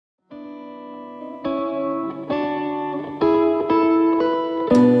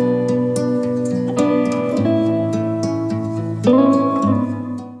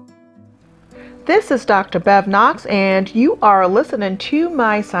This is Dr. Bev Knox, and you are listening to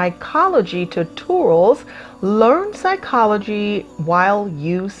my psychology tutorials. Learn psychology while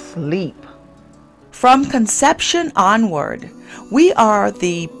you sleep. From conception onward, we are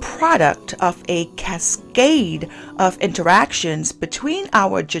the product of a cascade of interactions between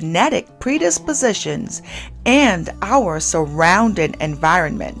our genetic predispositions and our surrounding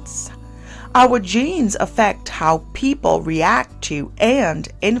environments. Our genes affect how people react to and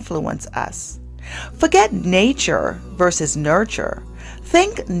influence us. Forget nature versus nurture.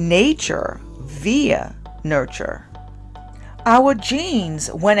 Think nature via nurture. Our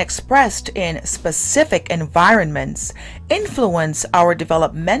genes, when expressed in specific environments, influence our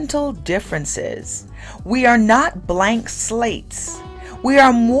developmental differences. We are not blank slates. We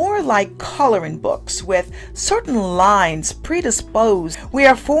are more like coloring books with certain lines predisposed. We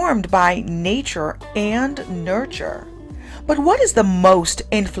are formed by nature and nurture. But what is the most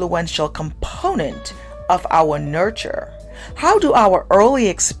influential component of our nurture? How do our early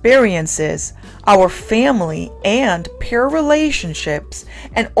experiences, our family and peer relationships,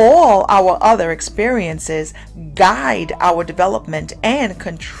 and all our other experiences guide our development and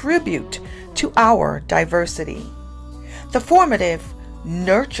contribute to our diversity? The formative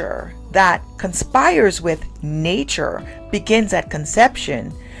nurture that conspires with nature begins at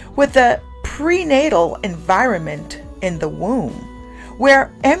conception with the prenatal environment in the womb,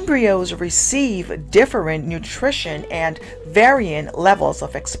 where embryos receive different nutrition and varying levels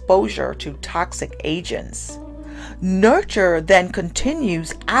of exposure to toxic agents. Nurture then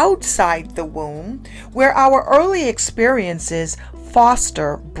continues outside the womb, where our early experiences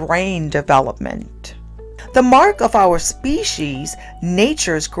foster brain development. The mark of our species,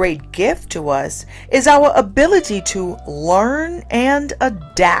 nature's great gift to us, is our ability to learn and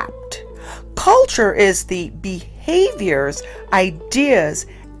adapt. Culture is the behaviors, ideas,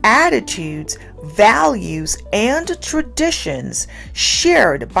 attitudes, values, and traditions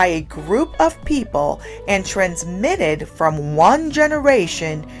shared by a group of people and transmitted from one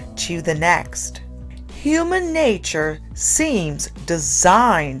generation to the next. Human nature seems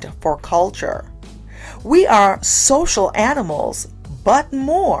designed for culture. We are social animals, but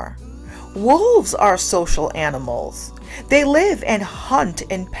more. Wolves are social animals. They live and hunt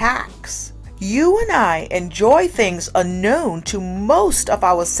in packs. You and I enjoy things unknown to most of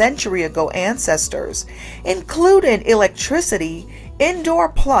our century-ago ancestors, including electricity, indoor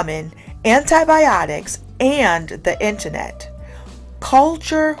plumbing, antibiotics, and the internet.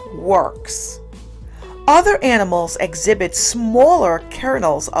 Culture works. Other animals exhibit smaller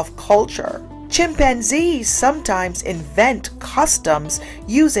kernels of culture. Chimpanzees sometimes invent customs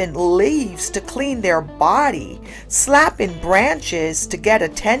using leaves to clean their body, slapping branches to get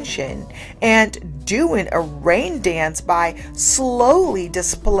attention, and doing a rain dance by slowly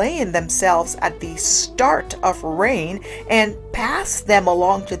displaying themselves at the start of rain and pass them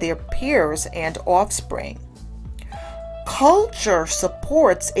along to their peers and offspring. Culture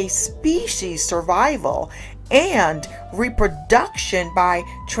supports a species' survival and reproduction by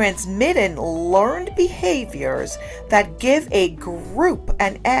transmitting learned behaviors that give a group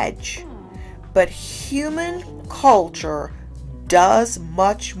an edge. But human culture does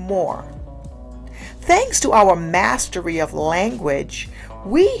much more. Thanks to our mastery of language,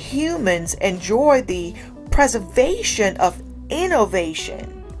 we humans enjoy the preservation of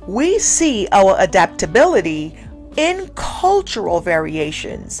innovation. We see our adaptability in cultural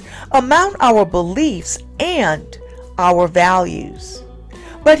variations among our beliefs and our values.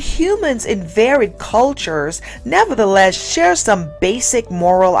 But humans in varied cultures nevertheless share some basic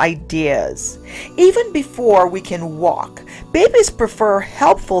moral ideas. Even before we can walk, babies prefer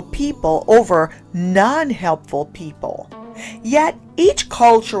helpful people over non-helpful people. Yet each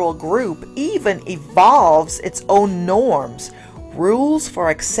cultural group even evolves its own norms, rules for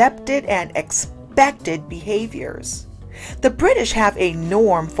accepted and expected behaviors. The British have a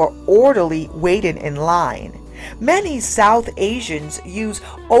norm for orderly waiting in line. Many South Asians use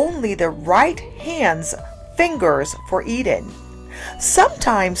only the right hand's fingers for eating.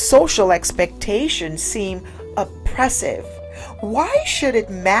 Sometimes social expectations seem oppressive. Why should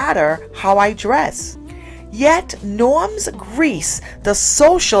it matter how I dress? Yet norms grease the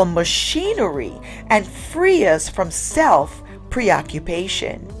social machinery and free us from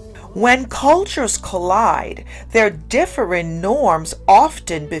self-preoccupation. When cultures collide, their differing norms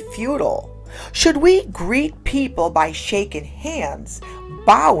often be futile. Should we greet people by shaking hands,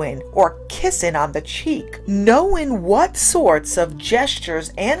 bowing, or kissing on the cheek? Knowing what sorts of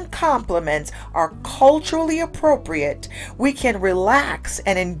gestures and compliments are culturally appropriate, we can relax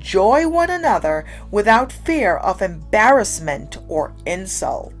and enjoy one another without fear of embarrassment or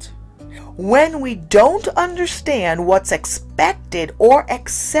insult. When we don't understand what's expected or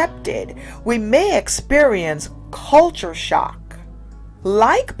accepted, we may experience culture shock.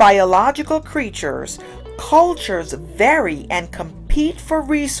 Like biological creatures, cultures vary and compete for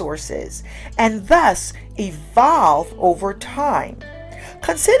resources and thus evolve over time.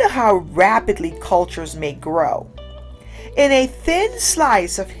 Consider how rapidly cultures may grow. In a thin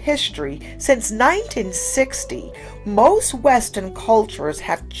slice of history since 1960, most Western cultures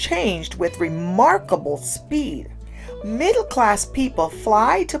have changed with remarkable speed. Middle-class people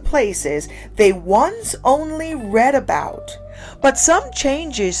fly to places they once only read about. But some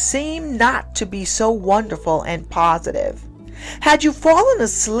changes seem not to be so wonderful and positive. Had you fallen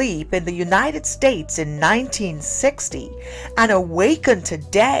asleep in the United States in 1960 and awakened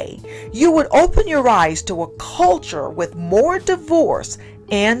today, you would open your eyes to a culture with more divorce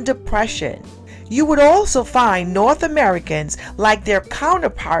and depression. You would also find North Americans, like their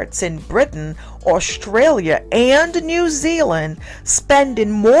counterparts in Britain, Australia, and New Zealand,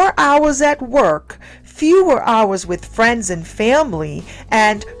 spending more hours at work, fewer hours with friends and family,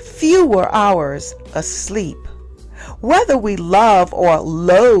 and fewer hours asleep. Whether we love or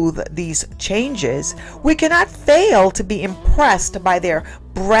loathe these changes, we cannot fail to be impressed by their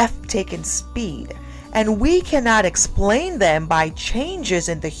breathtaking speed, and we cannot explain them by changes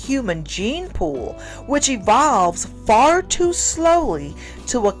in the human gene pool, which evolves far too slowly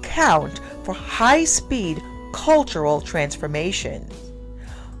to account for high-speed cultural transformation.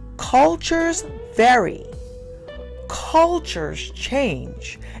 Cultures vary, cultures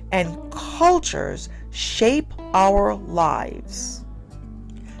change, and cultures shape our lives.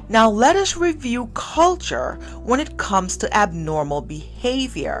 Now let us review culture when it comes to abnormal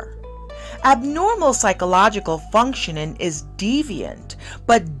behavior. Abnormal psychological functioning is deviant,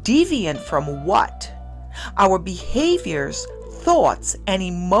 but deviant from what? Our behaviors, thoughts, and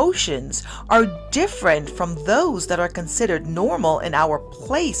emotions are different from those that are considered normal in our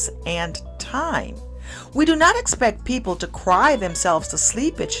place and time. We do not expect people to cry themselves to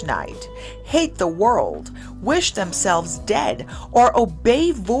sleep each night, hate the world, wish themselves dead, or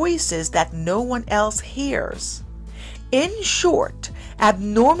obey voices that no one else hears. In short,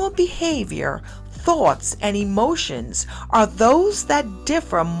 abnormal behavior, thoughts, and emotions are those that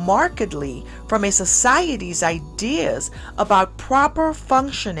differ markedly from a society's ideas about proper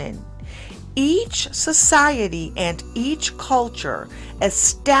functioning. Each society and each culture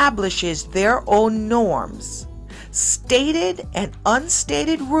establishes their own norms, stated and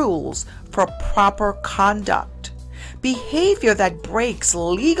unstated rules for proper conduct. Behavior that breaks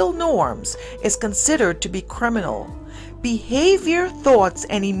legal norms is considered to be criminal. Behavior, thoughts,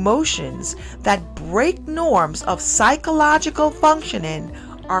 and emotions that break norms of psychological functioning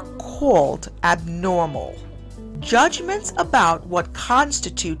are called abnormal. Judgments about what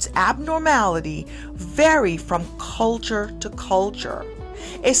constitutes abnormality vary from culture to culture.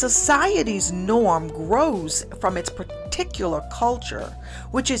 A society's norm grows from its particular culture,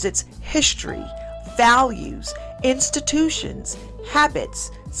 which is its history, values, institutions,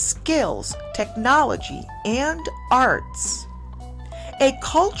 habits, skills, technology, and arts. A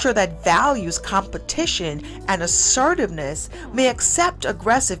culture that values competition and assertiveness may accept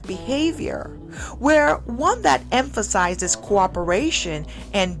aggressive behavior, where one that emphasizes cooperation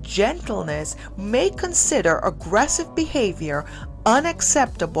and gentleness may consider aggressive behavior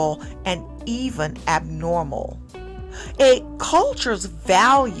unacceptable and even abnormal. A culture's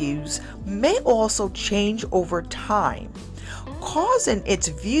values may also change over time, causing its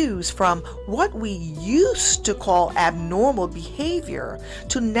views from what we used to call abnormal behavior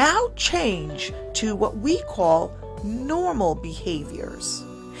to now change to what we call normal behaviors.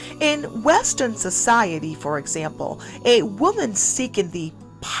 In Western society, for example, a woman seeking the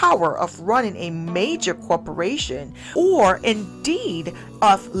power of running a major corporation or indeed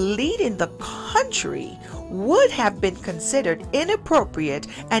of leading the country would have been considered inappropriate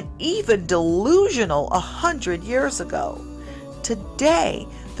and even delusional 100 years ago. Today,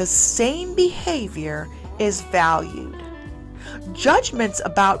 the same behavior is valued. Judgments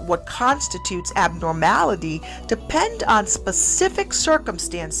about what constitutes abnormality depend on specific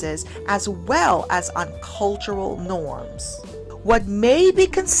circumstances as well as on cultural norms. What may be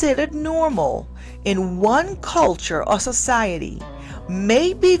considered normal in one culture or society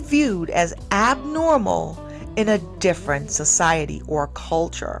may be viewed as abnormal in a different society or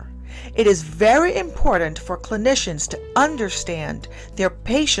culture. It is very important for clinicians to understand their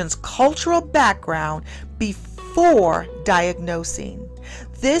patient's cultural background before diagnosing.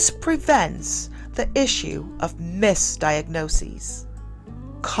 This prevents the issue of misdiagnoses.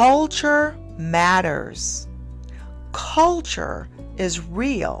 Culture matters. Culture is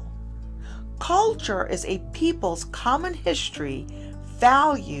real. Culture is a people's common history,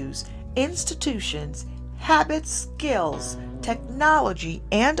 values, institutions, habits, skills, technology,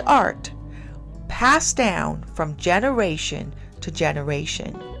 and art, passed down from generation to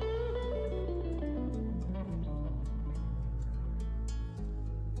generation.